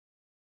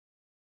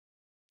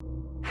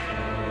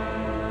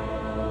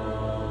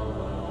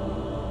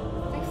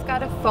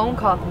got a phone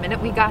call the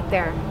minute we got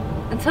there.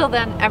 Until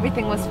then,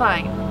 everything was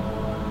fine.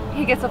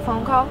 He gets a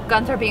phone call,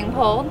 guns are being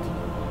pulled.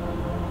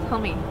 Tell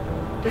me,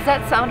 does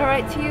that sound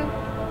alright to you?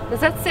 Does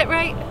that sit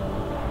right?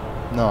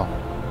 No,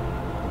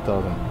 it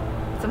doesn't.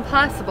 It's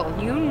impossible.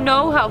 You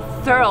know how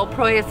thorough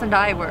Proyas and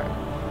I were.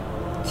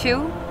 2?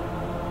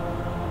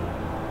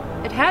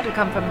 It had to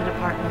come from the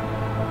department.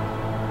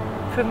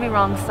 Prove me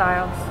wrong,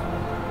 Stiles.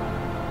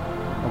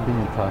 I'll be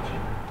in touch.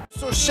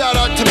 So shout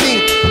out to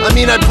me.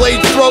 I'd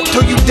blade throat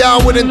till you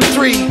down within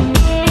 3.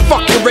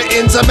 Fuck your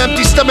writtens, I'm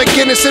empty stomach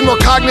innocent, more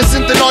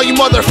cognizant than all you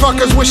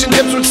motherfuckers wishing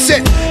dibs would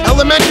sit.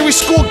 Elementary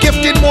school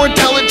gifted, more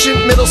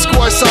intelligent. Middle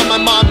school I saw my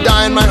mom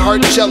die and my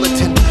heart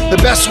gelatin. The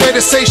best way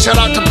to say shout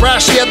out to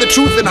Brash, she had the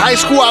truth. In high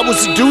school I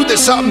was a dude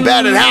that something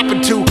bad had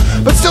happened to.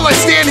 But still I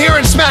stand here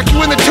and smack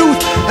you in the tooth,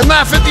 and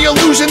laugh at the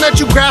illusion that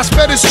you grasp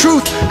at as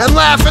truth, and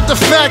laugh at the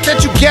fact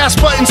that you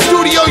gasp, but in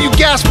studio you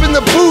gasp in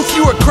the booth.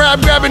 You were crab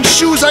grabbing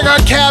shoes, I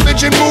got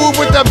cabbage and move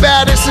with the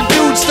baddest of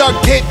dudes. Stuck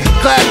tit,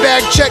 glad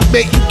bag,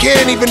 checkmate, you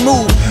can't even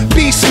move.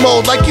 Beast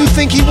mode, like you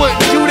think he wouldn't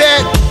do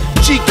that?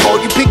 G-code,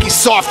 you pinky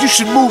soft, you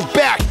should move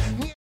back.